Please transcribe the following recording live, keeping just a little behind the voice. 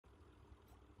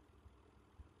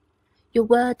Your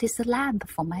word is a lamp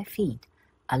for my feet,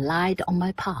 a light on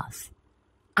my path.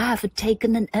 I have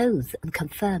taken an oath and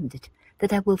confirmed it,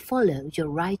 that I will follow your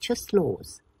righteous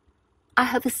laws. I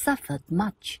have suffered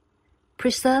much.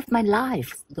 Preserve my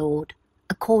life, Lord,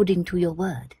 according to your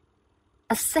word.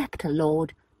 Accept,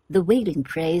 Lord, the willing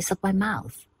praise of my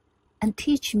mouth, and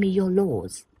teach me your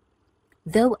laws.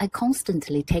 Though I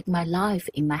constantly take my life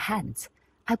in my hands,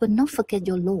 I will not forget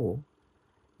your law.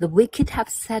 The wicked have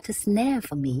set a snare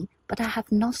for me, but I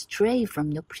have not strayed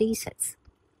from your precepts.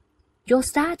 Your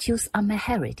statutes are my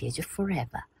heritage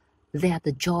forever. They are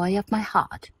the joy of my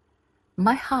heart.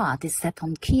 My heart is set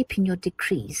on keeping your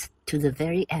decrees to the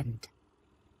very end.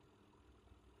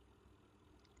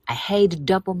 I hate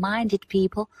double-minded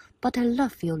people, but I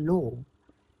love your law.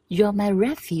 You are my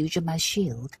refuge and my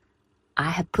shield.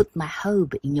 I have put my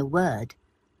hope in your word.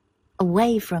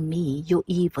 Away from me, you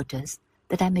evildoers,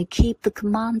 that I may keep the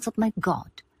commands of my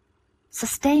God.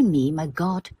 Sustain me, my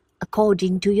God,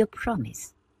 according to your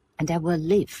promise, and I will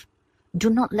live. Do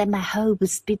not let my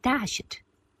hopes be dashed.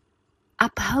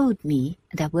 Uphold me,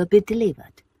 and I will be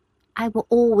delivered. I will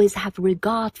always have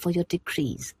regard for your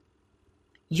decrees.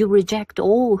 You reject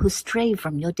all who stray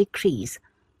from your decrees,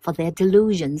 for their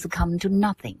delusions come to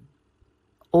nothing.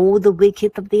 All the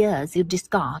wicked of the earth you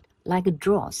discard like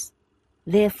dross.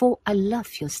 Therefore I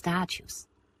love your statutes.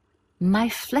 My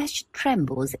flesh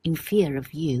trembles in fear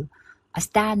of you. I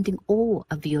stand in awe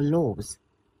of your laws.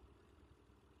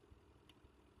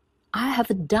 I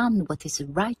have done what is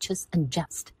righteous and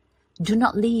just. Do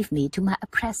not leave me to my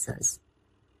oppressors.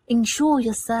 Ensure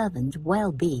your servant's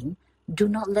well-being. Do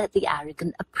not let the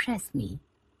arrogant oppress me.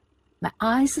 My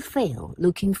eyes fail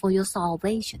looking for your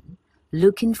salvation,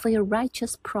 looking for your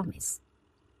righteous promise.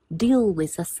 Deal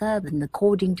with a servant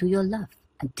according to your love,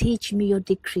 and teach me your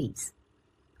decrees.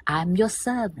 I am your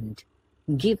servant.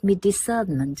 Give me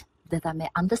discernment that I may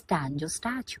understand your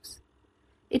statutes.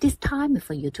 It is time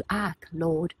for you to act,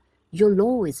 Lord. Your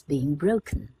law is being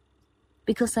broken.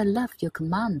 Because I love your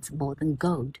commands more than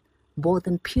gold, more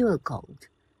than pure gold.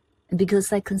 And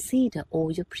because I consider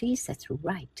all your precepts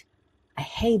right, I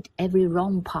hate every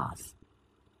wrong path.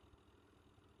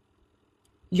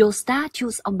 Your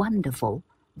statutes are wonderful,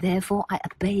 therefore I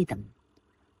obey them.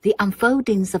 The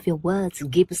unfoldings of your words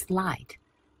give us light.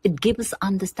 It gives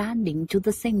understanding to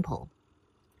the simple.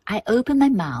 I open my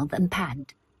mouth and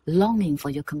pant, longing for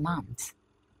your commands.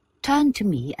 Turn to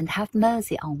me and have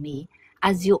mercy on me,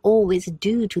 as you always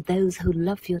do to those who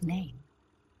love your name.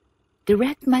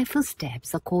 Direct my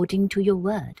footsteps according to your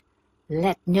word.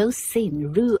 Let no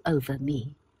sin rule over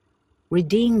me.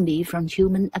 Redeem me from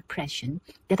human oppression,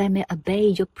 that I may obey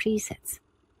your precepts.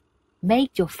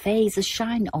 Make your face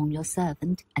shine on your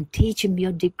servant, and teach him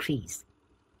your decrees.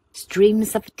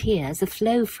 Streams of tears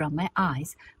flow from my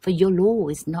eyes, for your law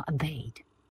is not obeyed.